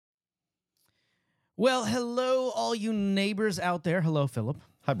Well, hello, all you neighbors out there. Hello, Philip.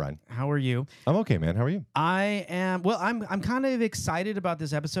 Hi, Brian. How are you? I'm okay, man. How are you? I am. Well, I'm kind of excited about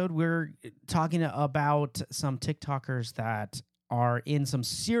this episode. We're talking about some TikTokers that are in some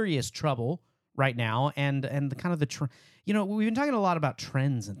serious trouble right now, and the kind of we've been talking a lot about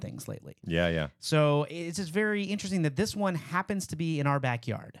trends and things lately. Yeah. So it's just very interesting that this one happens to be in our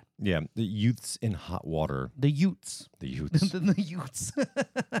backyard. Yeah, the youths in hot water. The Utes. The youths. The Utes.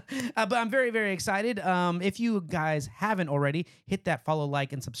 But I'm very, very excited. If you guys haven't already, hit that follow,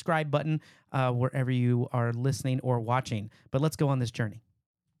 like, and subscribe button wherever you are listening or watching. But let's go on this journey.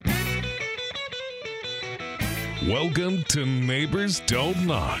 Welcome to Neighbors Don't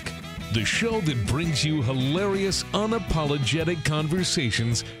Knock, the show that brings you hilarious, unapologetic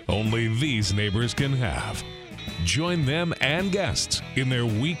conversations only these neighbors can have. Join them and guests in their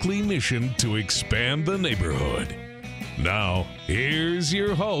weekly mission to expand the neighborhood. Now, here's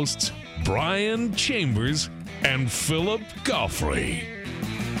your hosts, Brian Chambers and Philip Goffrey.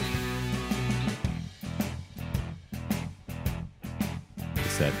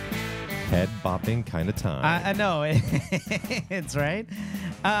 It's that head bopping kind of time. I know. It's right.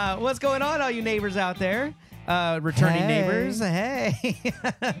 What's going on, all you neighbors out there? Returning neighbors. Hey.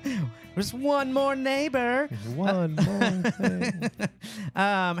 There's one more neighbor. One more thing.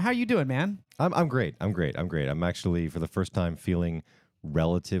 How are you doing, man? I'm great. I'm actually, for the first time, feeling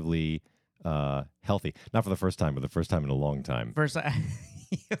relatively healthy. Not for the first time, but the first time in a long time. First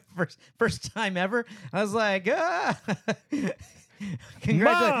time ever. I was like,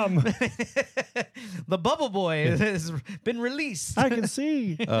 Mom! The Bubble Boy has been released. I can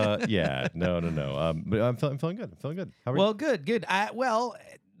see. Yeah, no. But I'm feeling good. How are you? Well, good.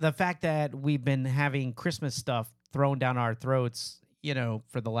 The fact that we've been having Christmas stuff thrown down our throats,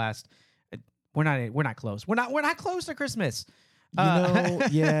 for the last, we're not close. We're not close to Christmas.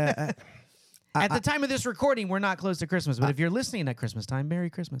 Yeah. At the time of this recording, we're not close to Christmas. But if you're listening at Christmas time,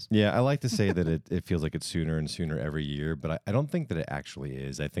 Merry Christmas. Yeah, I like to say that it feels like it's sooner and sooner every year, but I don't think that it actually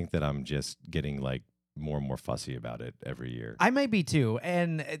is. I think that I'm just getting like more and more fussy about it every year. I may be too.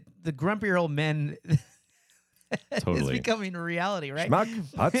 And the grumpier old men Totally. is becoming a reality, right? Schmuck,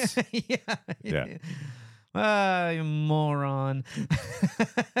 putz. Yeah. You moron.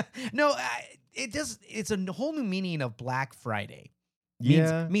 No, it's a whole new meaning of Black Friday.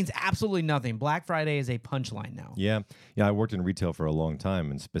 Means absolutely nothing. Black Friday is a punchline now. Yeah. I worked in retail for a long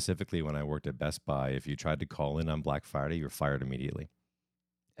time, and specifically when I worked at Best Buy, if you tried to call in on Black Friday, you were fired immediately.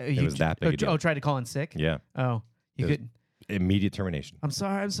 It was that big a deal. Tried to call in sick? Yeah. Oh, you couldn't. Immediate termination. I'm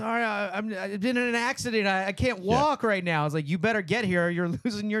sorry. I've been in an accident. I can't walk right now. I was like, you better get here or you're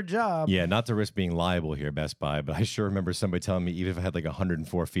losing your job. Yeah, not to risk being liable here at Best Buy, but I sure remember somebody telling me even if I had like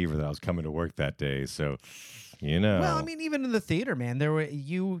 104 fever that I was coming to work that day. So, Well, I mean, even in the theater, man, there were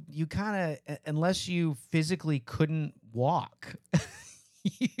you kind of, unless you physically couldn't walk,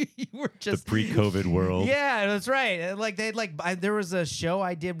 you were just the pre-COVID world. Yeah, that's right. There was a show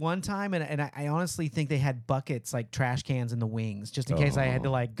I did one time, and I honestly think they had buckets like trash cans in the wings, just in case I had to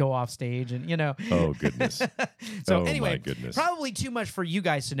like go off stage and Oh goodness. So anyway, my goodness. Probably too much for you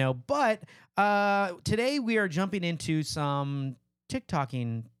guys to know, but today we are jumping into some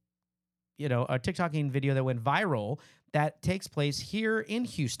TikToking. A TikToking video that went viral that takes place here in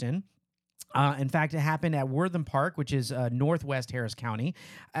Houston. In fact, it happened at Wortham Park, which is northwest Harris County.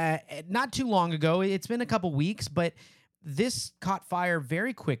 Not too long ago. It's been a couple weeks, but this caught fire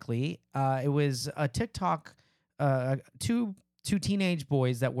very quickly. It was a TikTok, two teenage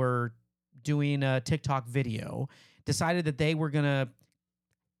boys that were doing a TikTok video, decided that they were going to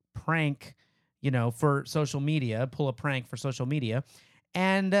prank, for social media, pull a prank for social media,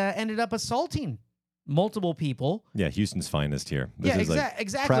 and ended up assaulting multiple people. Yeah, Houston's finest here. This is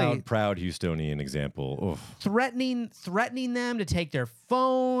exactly. Proud Houstonian example. Oof. Threatening them to take their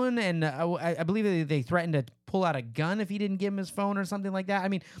phone, and I believe they threatened to pull out a gun if he didn't give him his phone or something like that. I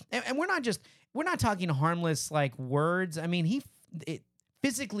mean, and we're not talking harmless like words. I mean, it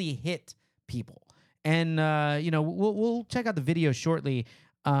physically hit people, and we'll check out the video shortly.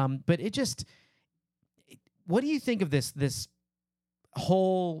 But it just, what do you think of this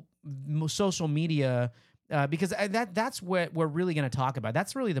whole social media, because that's what we're really going to talk about.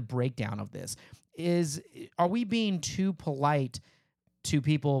 That's really the breakdown of this. Are we being too polite to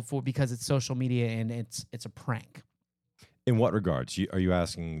people because it's social media and it's a prank? In what regards? Are you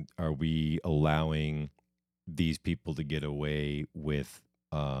asking, are we allowing these people to get away with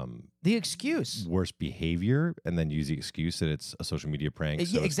the excuse, worse behavior, and then use the excuse that it's a social media prank?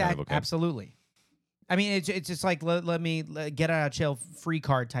 So exactly. Kind of okay? Absolutely. I mean, it's just like let me get out of jail free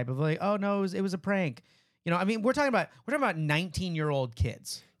card type of like, oh no, it was a prank. I mean, we're talking about 19-year-old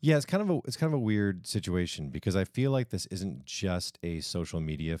kids. Yeah, it's kind of a weird situation because I feel like this isn't just a social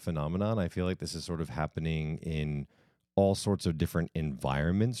media phenomenon. I feel like this is sort of happening in all sorts of different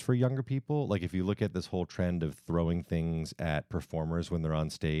environments for younger people. Like if you look at this whole trend of throwing things at performers when they're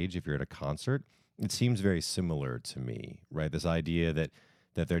on stage, if you're at a concert, it seems very similar to me, right? This idea that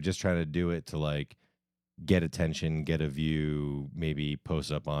they're just trying to do it to like get attention, get a view, maybe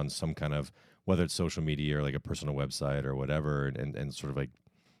post up on some kind of, whether it's social media or like a personal website or whatever, and sort of like,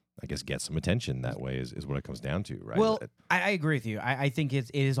 I guess, get some attention that way is what it comes down to, right? Well, I agree with you. I think it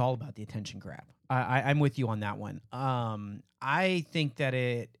is all about the attention grab. I'm with you on that one. I think that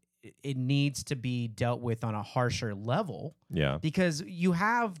it needs to be dealt with on a harsher level. Yeah. Because you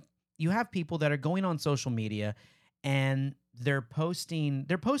have people that are going on social media and they're posting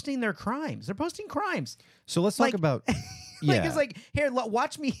their crimes. They're posting crimes. So let's talk about like it's like, here,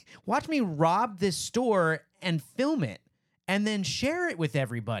 watch me rob this store and film it and then share it with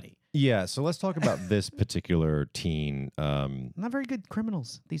everybody. Yeah, so let's talk about this particular teen. Not very good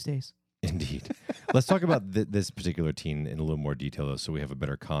criminals these days. Indeed. Let's talk about this particular teen in a little more detail, though, so we have a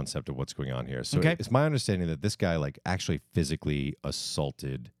better concept of what's going on here. So it's my understanding that this guy like actually physically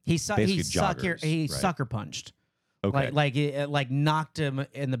assaulted. He sucker punched. Okay. Like knocked him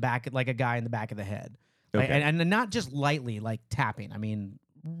in the back, like a guy in the back of the head. Okay. And not just lightly, like tapping. I mean,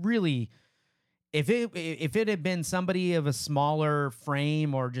 really. If it had been somebody of a smaller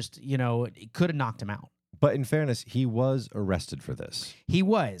frame or just, it could have knocked him out. But in fairness, he was arrested for this. He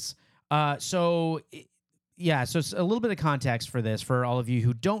was. So a little bit of context for this, for all of you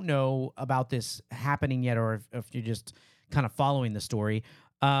who don't know about this happening yet, or if you're just kind of following the story.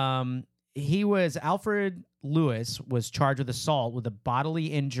 Alfred Lewis was charged with assault with bodily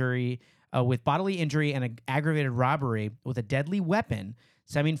injury and an aggravated robbery with a deadly weapon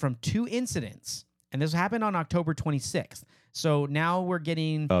stemming from two incidents. And this happened on October 26th. So now we're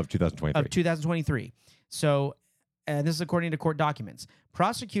getting... Of 2023. Of 2023. So, and this is according to court documents.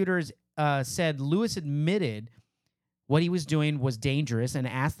 Prosecutors said Lewis admitted what he was doing was dangerous and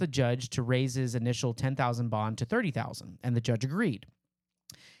asked the judge to raise his initial $10,000 bond to $30,000. And the judge agreed.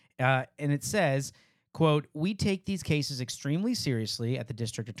 And it says, quote, "We take these cases extremely seriously at the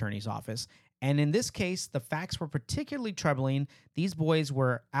district attorney's office. And in this case, the facts were particularly troubling. These boys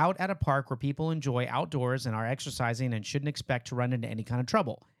were out at a park where people enjoy outdoors and are exercising and shouldn't expect to run into any kind of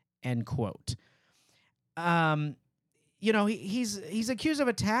trouble." End quote. He's accused of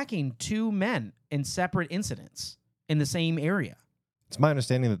attacking two men in separate incidents in the same area. It's my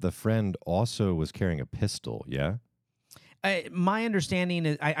understanding that the friend also was carrying a pistol, yeah? My understanding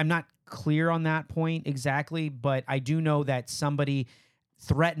is, I'm not clear on that point exactly, but I do know that somebody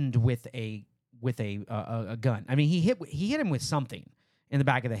threatened with a gun. I mean, he hit him with something in the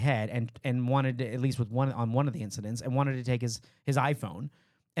back of the head and wanted to, at least with one of the incidents, and wanted to take his iPhone,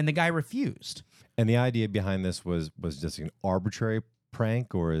 and the guy refused. And the idea behind this was just an arbitrary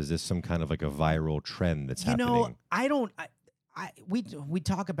prank, or is this some kind of like a viral trend that's happening? We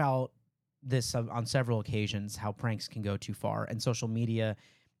talk about this on several occasions, how pranks can go too far, and social media,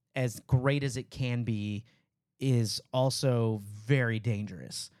 as great as it can be, is also very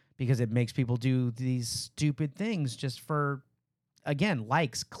dangerous because it makes people do these stupid things just for, again,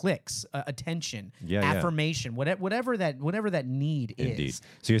 likes, clicks, attention, affirmation, whatever that need is. Indeed.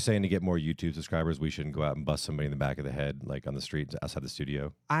 So you're saying to get more YouTube subscribers, we shouldn't go out and bust somebody in the back of the head, like on the street outside the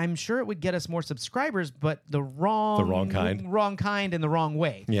studio? I'm sure it would get us more subscribers, but the wrong kind in the wrong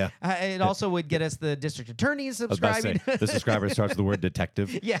way. Yeah. It also would get us the district attorneys subscribing. The subscriber starts with the word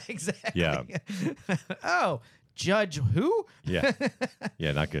detective. Yeah, exactly. Yeah. Oh, judge who? Yeah.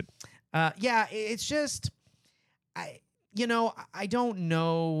 Yeah, not good. It's just, I don't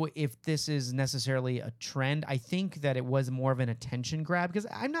know if this is necessarily a trend. I think that it was more of an attention grab because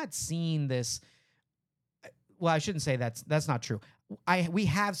I'm not seeing this. Well, I shouldn't say that's not true. We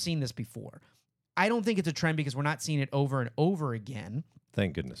have seen this before. I don't think it's a trend because we're not seeing it over and over again.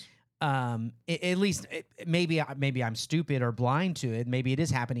 Thank goodness. At least maybe I'm stupid or blind to it. Maybe it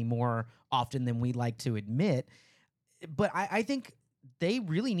is happening more often than we like to admit. But I think they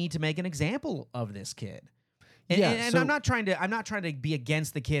really need to make an example of this kid. And I'm not trying to be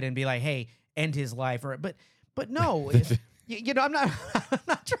against the kid and be like, hey, end his life, but no. I'm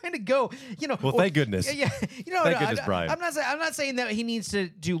not trying to go, Well, thank goodness. Yeah. Thank goodness, Brian. I'm not saying that he needs to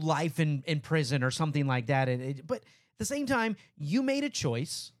do life in prison or something like that. But at the same time, you made a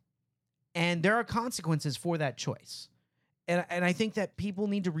choice, and there are consequences for that choice. And I think that people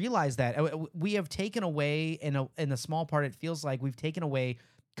need to realize that we have taken away in a small part. It feels like we've taken away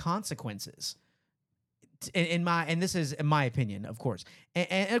consequences. And this is in my opinion, of course.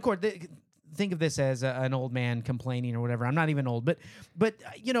 And of course, think of this as an old man complaining or whatever. I'm not even old, but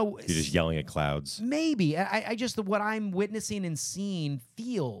You're just yelling at clouds. maybe I just what I'm witnessing and seeing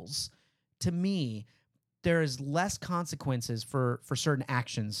feels to me there is less consequences for certain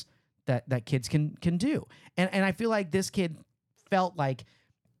actions that kids can do, and I feel like this kid felt like,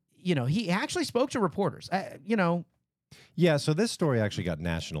 he actually spoke to reporters, Yeah, so this story actually got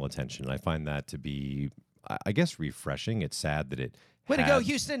national attention, and I find that to be, I guess, refreshing. It's sad that it way to go,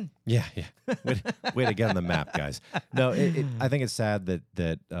 Houston. Yeah. Way to get on the map, guys. No, I think it's sad that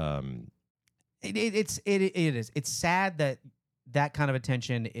it is. It's sad that kind of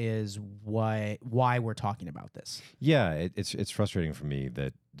attention is why we're talking about this. Yeah, it's frustrating for me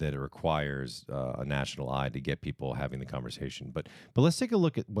that it requires a national eye to get people having the conversation. But let's take a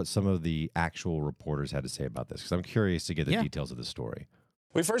look at what some of the actual reporters had to say about this, because I'm curious to get the details of the story.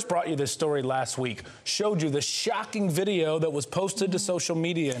 We first brought you this story last week, showed you the shocking video that was posted to social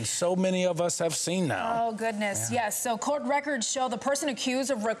media, and so many of us have seen now. Oh, goodness, yes. So court records show the person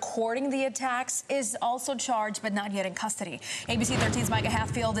accused of recording the attacks is also charged, but not yet in custody. ABC 13's Micah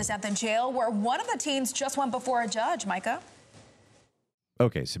Hatfield is at the jail where one of the teens just went before a judge. Micah?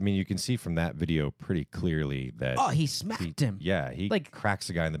 Okay, so, you can see from that video pretty clearly that... Oh, he smacked him. Yeah, he cracks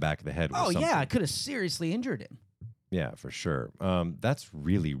the guy in the back of the head with something. Yeah, could have seriously injured him. Yeah, for sure. That's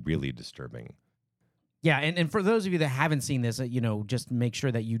really, really disturbing. Yeah, and for those of you that haven't seen this, just make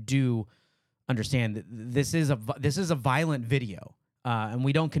sure that you do understand that this is a violent video, and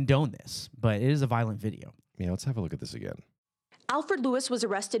we don't condone this, but it is a violent video. Yeah, let's have a look at this again. Alfred Lewis was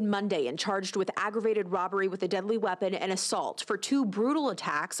arrested Monday and charged with aggravated robbery with a deadly weapon and assault for 2 brutal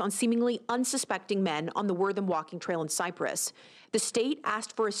attacks on seemingly unsuspecting men on the Wortham Walking Trail in Cypress. The state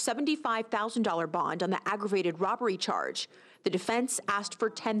asked for a $75,000 bond on the aggravated robbery charge. The defense asked for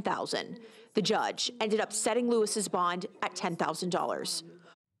 $10,000. The judge ended up setting Lewis's bond at $10,000.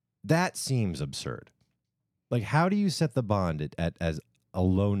 That seems absurd. Like, how do you set the bond at as a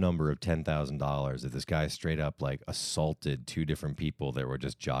low number of $10,000 if this guy straight up assaulted 2 different people that were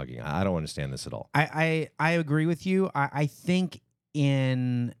just jogging? I don't understand this at all. I agree with you. I think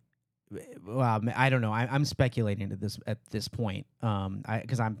I don't know. I'm speculating at this point,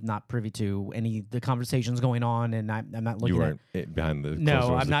 because I'm not privy to any of the conversations going on, and I'm not looking. You weren't behind the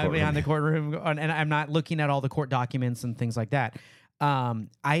no, I'm not courtroom. behind the courtroom, and I'm not looking at all the court documents and things like that.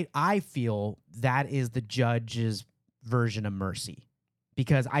 I feel that is the judge's version of mercy,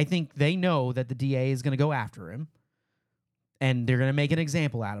 because I think they know that the DA is going to go after him, and they're going to make an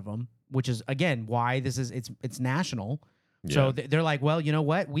example out of him, which is again why this is it's national. Yeah. So they're like, well, you know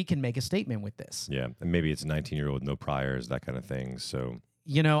what? We can make a statement with this. Yeah, and maybe it's a 19-year-old, no priors, that kind of thing. So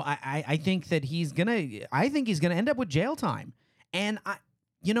I think that he's gonna end up with jail time. And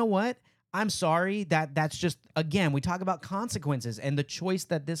you know what? I'm sorry that's just, again, we talk about consequences and the choice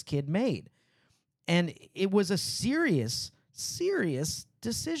that this kid made, and it was a serious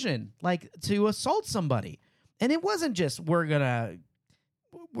decision, to assault somebody. And it wasn't just we're gonna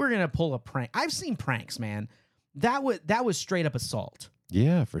pull a prank. I've seen pranks, man. That was straight up assault.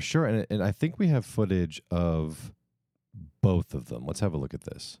 Yeah, for sure. And I think we have footage of both of them. Let's have a look at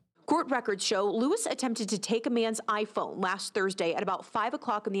this. Court records show Lewis attempted to take a man's iPhone last Thursday at about 5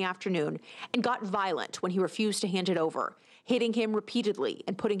 o'clock in the afternoon and got violent when he refused to hand it over, hitting him repeatedly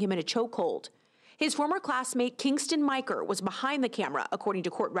and putting him in a chokehold. His former classmate Kingston Miker was behind the camera, according to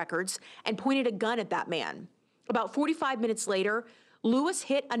court records, and pointed a gun at that man. About 45 minutes later, Lewis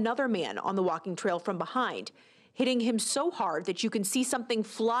hit another man on the walking trail from behind, hitting him so hard that you can see something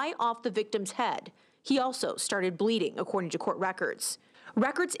fly off the victim's head. He also started bleeding, according to court records.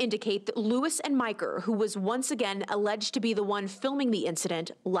 Records indicate that Lewis and Miker, who was once again alleged to be the one filming the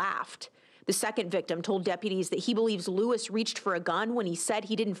incident, laughed. The second victim told deputies that he believes Lewis reached for a gun when he said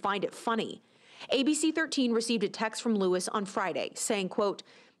he didn't find it funny. ABC 13 received a text from Lewis on Friday saying, quote,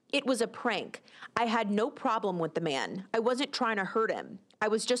 "It was a prank. I had no problem with the man. I wasn't trying to hurt him. I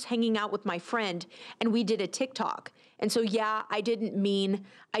was just hanging out with my friend, and we did a TikTok. And so, yeah, I didn't mean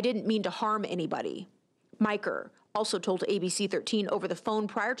to harm anybody." Miker also told ABC 13 over the phone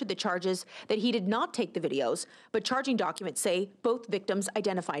prior to the charges that he did not take the videos, but charging documents say both victims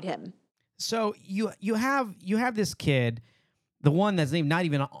identified him. So you have this kid, the one that's not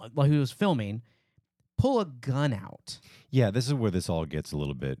even who was filming, pull a gun out. Yeah, this is where this all gets a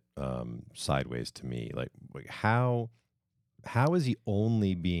little bit sideways to me. Like how is he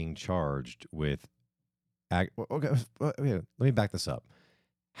only being charged with? Okay, let me back this up.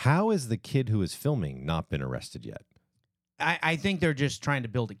 How is the kid who is filming not been arrested yet? I think they're just trying to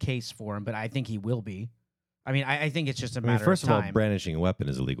build a case for him, but I think he will be. I mean, I think it's just a matter of time. First of all, brandishing a weapon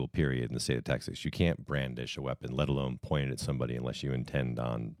is illegal, period, in the state of Texas. You can't brandish a weapon, let alone point it at somebody unless you intend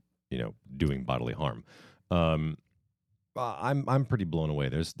on doing bodily harm. I'm pretty blown away.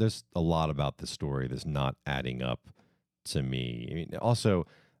 There's a lot about this story that's not adding up to me. I mean, also,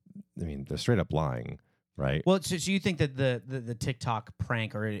 they're straight up lying, right? Well, so you think that the TikTok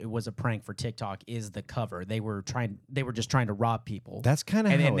prank, or it was a prank for TikTok, is the cover? They were just trying to rob people. That's kind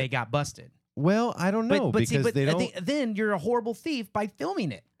of and they got busted. Well, I don't know, because they don't. Then you're a horrible thief by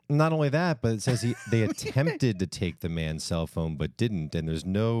filming it. Not only that, but it says they attempted to take the man's cell phone but didn't, and there's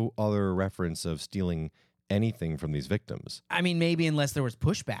no other reference of stealing anything from these victims. I mean, maybe unless there was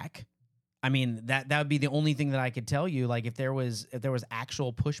pushback. I mean, that would be the only thing that I could tell you. Like if there was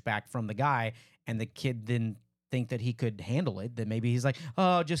actual pushback from the guy and the kid didn't think that he could handle it, then maybe he's like,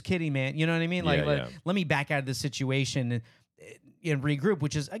 "Oh, just kidding, man." You know what I mean? Like let me back out of this situation and regroup,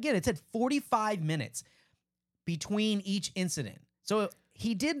 which is, again, it said 45 minutes between each incident. So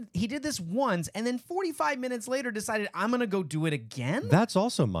he did this once, and then 45 minutes later decided, I'm going to go do it again? That's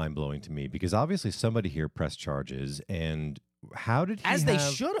also mind-blowing to me, because obviously somebody here pressed charges, and how did he they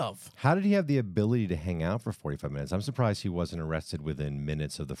should have. How did he have the ability to hang out for 45 minutes? I'm surprised he wasn't arrested within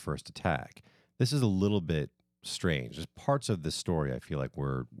minutes of the first attack. This is a little bit strange. There's parts of this story I feel like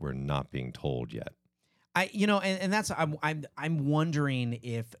we're not being told yet. And that's I'm wondering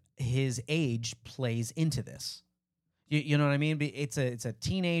if his age plays into this. You know what I mean? It's a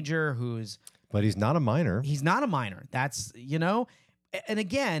teenager but he's not a minor. He's not a minor. That's, and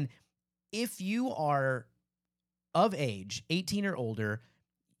again, if you are of age, 18 or older,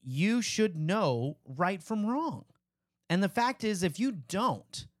 you should know right from wrong. And the fact is, if you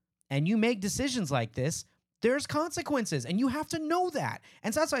don't, and you make decisions like this, there's consequences, and you have to know that.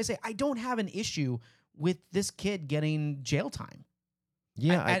 And so that's why I say I don't have an issue with this kid getting jail time.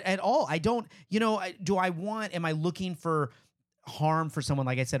 Yeah, at all. I don't, am I looking for harm for someone,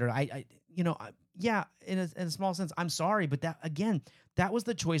 like I said, or yeah, in a small sense, I'm sorry, but that was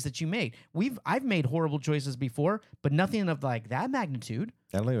the choice that you made. I've made horrible choices before, but nothing of like that magnitude.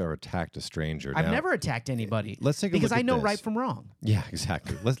 I don't think I've ever attacked a stranger. I've never attacked anybody. Let's take a look because at I know this. right from wrong. Yeah,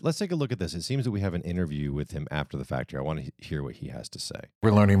 exactly. Let's take a look at this. It seems that we have an interview with him after the fact here. I want to hear what he has to say.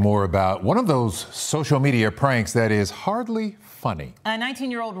 We're learning more about one of those social media pranks that is hardly funny. A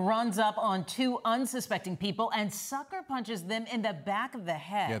 19-year-old runs up on two unsuspecting people and sucker punches them in the back of the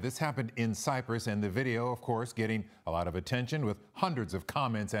head. Yeah, this happened in Cyprus, and the video, of course, getting a lot of attention with hundreds of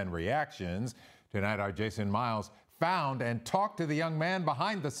comments and reactions. Tonight, our Jason Miles found and talked to the young man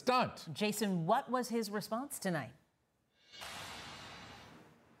behind the stunt. Jason, what was his response tonight?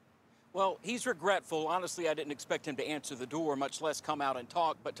 Well, he's regretful. Honestly, I didn't expect him to answer the door, much less come out and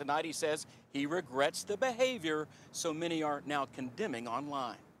talk. But tonight he says he regrets the behavior so many are now condemning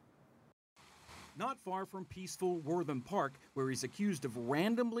online. Not far from peaceful Wortham Park, where he's accused of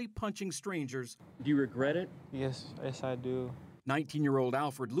randomly punching strangers. Do you regret it? Yes, I do. 19-year-old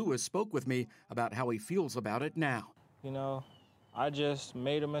Alfred Lewis spoke with me about how he feels about it now. I just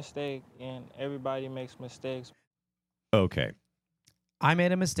made a mistake, and everybody makes mistakes. Okay. I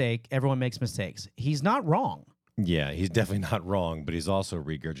made a mistake. Everyone makes mistakes. He's not wrong. Yeah, he's definitely not wrong, but he's also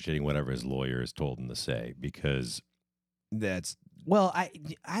regurgitating whatever his lawyer has told him to say, because that's... Well,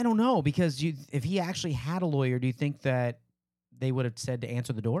 I don't know, because if he actually had a lawyer, do you think that they would have said to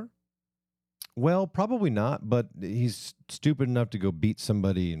answer the door? Well, probably not, but he's stupid enough to go beat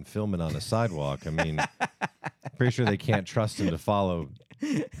somebody and film it on a sidewalk. I mean, pretty sure they can't trust him to follow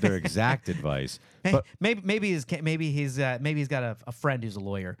their exact advice. But maybe he's got a friend who's a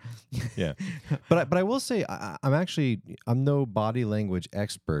lawyer. Yeah, but I will say I'm no body language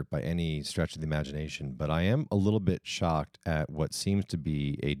expert by any stretch of the imagination, but I am a little bit shocked at what seems to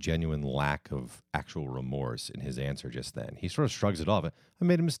be a genuine lack of actual remorse in his answer just then. He sort of shrugs it off. I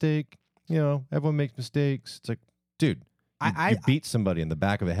made a mistake. Everyone makes mistakes. It's like, dude, you beat somebody in the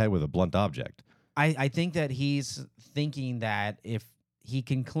back of the head with a blunt object. I think that he's thinking that if he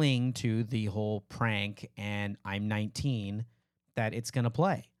can cling to the whole prank and I'm 19, that it's going to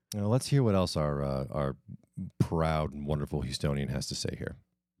play. Let's hear what else our proud and wonderful Houstonian has to say here.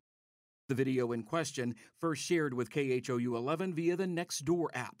 The video in question first shared with KHOU 11 via the Nextdoor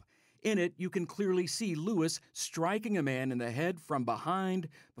app. In it, you can clearly see Lewis striking a man in the head from behind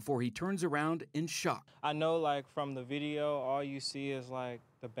before he turns around in shock. I know, from the video, all you see is,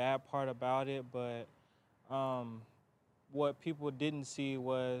 the bad part about it, but what people didn't see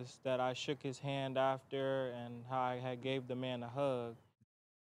was that I shook his hand after and how I had gave the man a hug.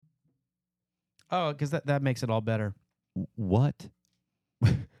 Oh, because that makes it all better. What?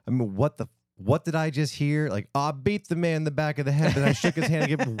 I mean, what did I just hear? I beat the man in the back of the head, and I shook his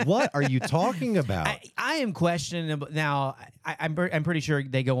hand again. What are you talking about? I am questioning now. I'm pretty sure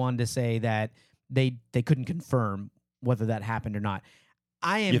they go on to say that they couldn't confirm whether that happened or not.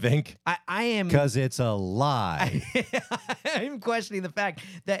 am. You think? I am Because it's a lie. I'm questioning the fact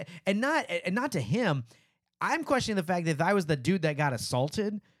that, and not to him. I'm questioning the fact that if I was the dude that got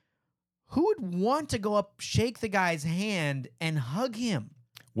assaulted, who would want to go up, shake the guy's hand, and hug him?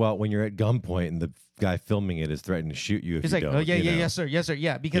 Well, when you're at gunpoint and the guy filming it is threatening to shoot you if He's you like, don't. oh yeah, you yeah, know? yes sir, yes sir,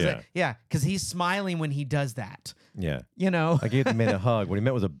 yeah, because he's smiling when he does that. Yeah. You know, I gave the man a hug. What he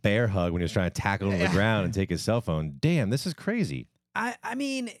meant was a bear hug when he was trying to tackle him to the ground and take his cell phone. Damn, this is crazy. I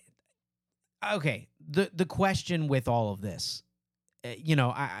mean, okay. The question with all of this,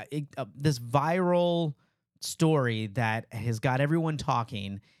 this viral story that has got everyone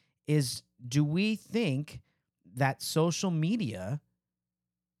talking is: do we think that social media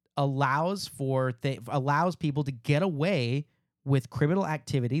allows people to get away with criminal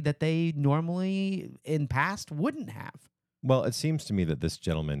activity that they normally in past wouldn't have? Well, it seems to me that this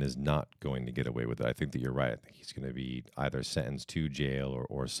gentleman is not going to get away with it. I think that you're right. I think he's going to be either sentenced to jail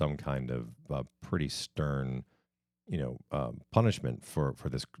or some kind of pretty stern, punishment for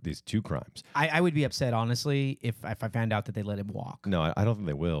these two crimes. I would be upset, honestly, if I found out that they let him walk. No, I don't think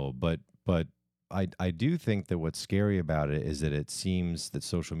they will. But I do think that what's scary about it is that it seems that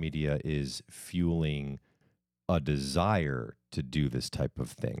social media is fueling a desire to do this type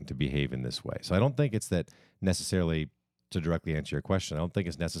of thing, to behave in this way. So I don't think it's that necessarily, to directly answer your question, I don't think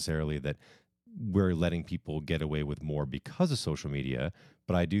it's necessarily that we're letting people get away with more because of social media.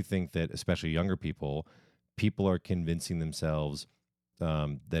 But I do think that, especially younger people are convincing themselves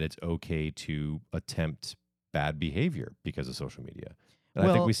that it's okay to attempt bad behavior because of social media. And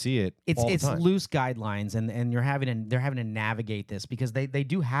I think we see it all the time. It's loose guidelines, and they're having to navigate this because they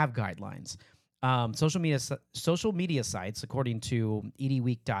do have guidelines. Social media sites, according to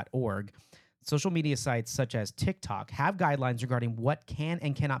edweek.org, social media sites such as TikTok have guidelines regarding what can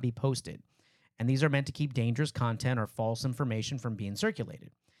and cannot be posted, and these are meant to keep dangerous content or false information from being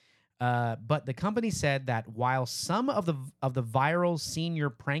circulated. But the company said that while some of the viral senior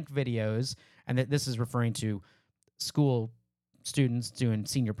prank videos, and that this is referring to school students doing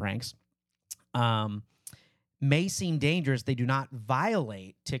senior pranks, may seem dangerous, they do not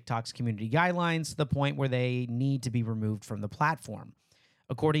violate TikTok's community guidelines to the point where they need to be removed from the platform.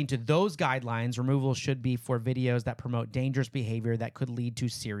 According to those guidelines, removal should be for videos that promote dangerous behavior that could lead to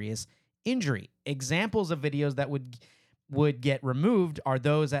serious injury. Examples of videos that would get removed are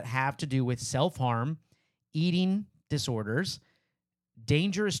those that have to do with self-harm, eating disorders,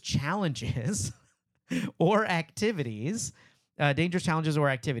 dangerous challenges or activities, and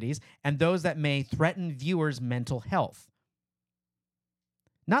those that may threaten viewers' mental health.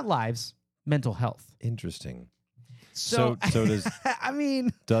 Not lives, mental health. Interesting. So does I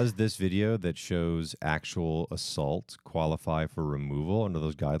mean, does this video that shows actual assault qualify for removal under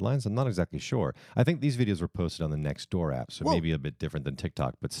those guidelines? I'm not exactly sure. I think these videos were posted on the Nextdoor app, so maybe a bit different than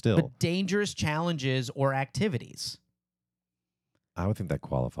TikTok, but still. But dangerous challenges or activities. I would think that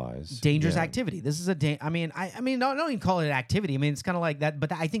qualifies. Dangerous activity. This is I mean, don't even call it an activity. I mean, it's kind of like that,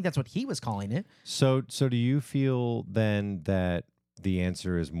 but I think that's what he was calling it. So do you feel then that the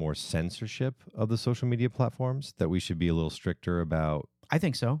answer is more censorship of the social media platforms, that we should be a little stricter about? I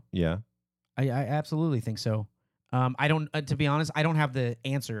think so. Yeah. I absolutely think so. I don't, to be honest, I don't have the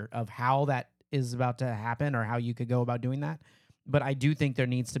answer of how that is about to happen or how you could go about doing that. But I do think there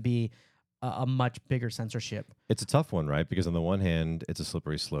needs to be a much bigger censorship. It's a tough one, right? Because on the one hand, it's a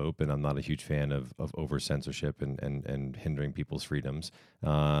slippery slope, and I'm not a huge fan of over censorship and hindering people's freedoms.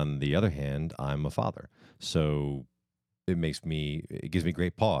 On the other hand, I'm a father. So it gives me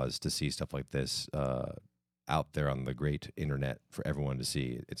great pause to see stuff like this out there on the great internet for everyone to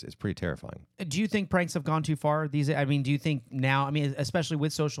see. It's pretty terrifying. Do you think pranks have gone too far? Do you think now, especially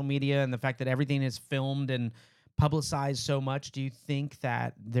with social media and the fact that everything is filmed and publicized so much, do you think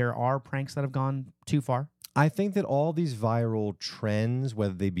that there are pranks that have gone too far? I think that all these viral trends,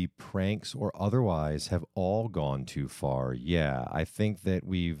 whether they be pranks or otherwise, have all gone too far. Yeah, I think that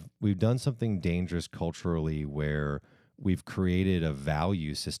we've done something dangerous culturally where we've created a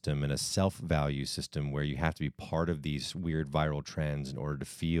value system and a self-value system where you have to be part of these weird viral trends in order to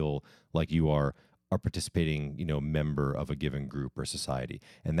feel like you are a participating, member of a given group or society.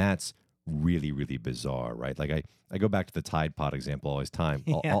 And that's really, really bizarre, right? Like I go back to the Tide Pod example all the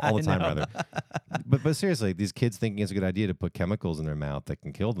time, rather. But seriously, these kids thinking it's a good idea to put chemicals in their mouth that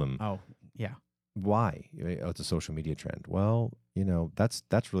can kill them. Oh, yeah. Why? Oh, it's a social media trend. Well,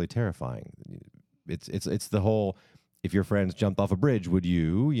 that's really terrifying. It's the whole, if your friends jumped off a bridge, would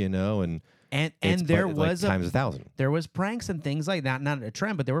you? And there was times 1,000. There was pranks and things like that. Not a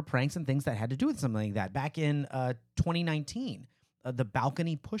trend, but there were pranks and things that had to do with something like that. Back in 2019, the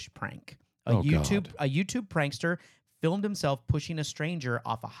balcony push prank. A YouTube prankster filmed himself pushing a stranger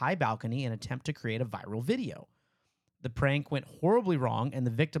off a high balcony in an attempt to create a viral video. The prank went horribly wrong, and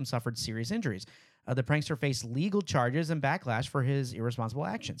the victim suffered serious injuries. The prankster faced legal charges and backlash for his irresponsible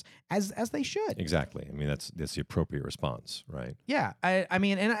actions, as they should. Exactly. I mean, that's the appropriate response, right? Yeah. I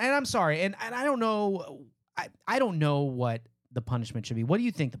mean, and I'm sorry, and I don't know. I don't know what the punishment should be. What do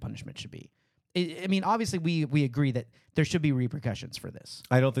you think the punishment should be? I mean, obviously, we agree that there should be repercussions for this.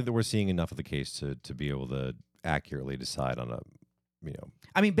 I don't think that we're seeing enough of the case to be able to accurately decide on a,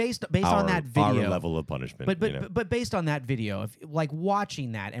 I mean, based on that video, our level of punishment. But based on that video, if like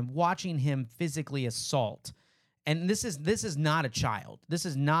watching that and watching him physically assault, and this is not a child. This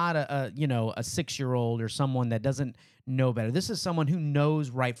is not a 6-year-old or someone that doesn't know better. This is someone who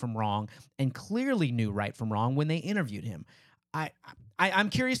knows right from wrong and clearly knew right from wrong when they interviewed him. I'm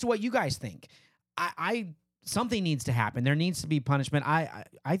curious to what you guys think. Something needs to happen. There needs to be punishment.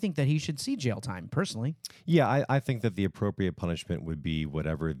 I think that he should see jail time, personally. Yeah, I think that the appropriate punishment would be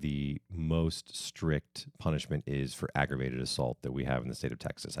whatever the most strict punishment is for aggravated assault that we have in the state of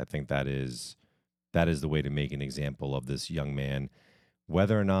Texas. I think that is the way to make an example of this young man.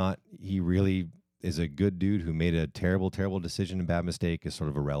 Whether or not he really is a good dude who made a terrible, terrible decision, a bad mistake, is sort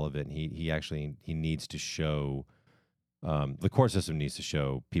of irrelevant. He needs to show... the court system needs to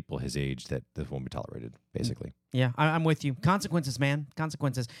show people his age that this won't be tolerated, basically. Yeah, I'm with you. Consequences, man.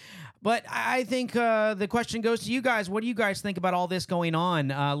 Consequences. But I think the question goes to you guys. What do you guys think about all this going on?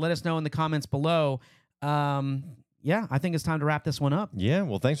 Let us know in the comments below. Yeah, I think it's time to wrap this one up. Yeah,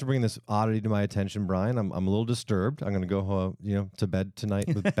 well, thanks for bringing this oddity to my attention, Brian. I'm a little disturbed. I'm going to go to bed tonight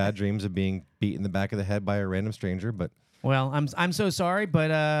with bad dreams of being beat in the back of the head by a random stranger. But well, I'm so sorry, but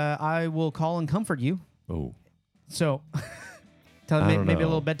I will call and comfort you. Oh. So, tell me maybe a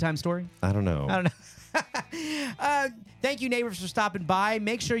little bedtime story? I don't know. Thank you, neighbors, for stopping by.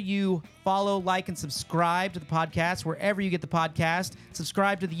 Make sure you follow, like, and subscribe to the podcast wherever you get the podcast.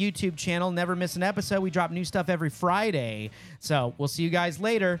 Subscribe to the YouTube channel. Never miss an episode. We drop new stuff every Friday. So, we'll see you guys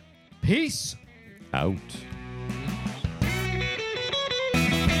later. Peace. Out.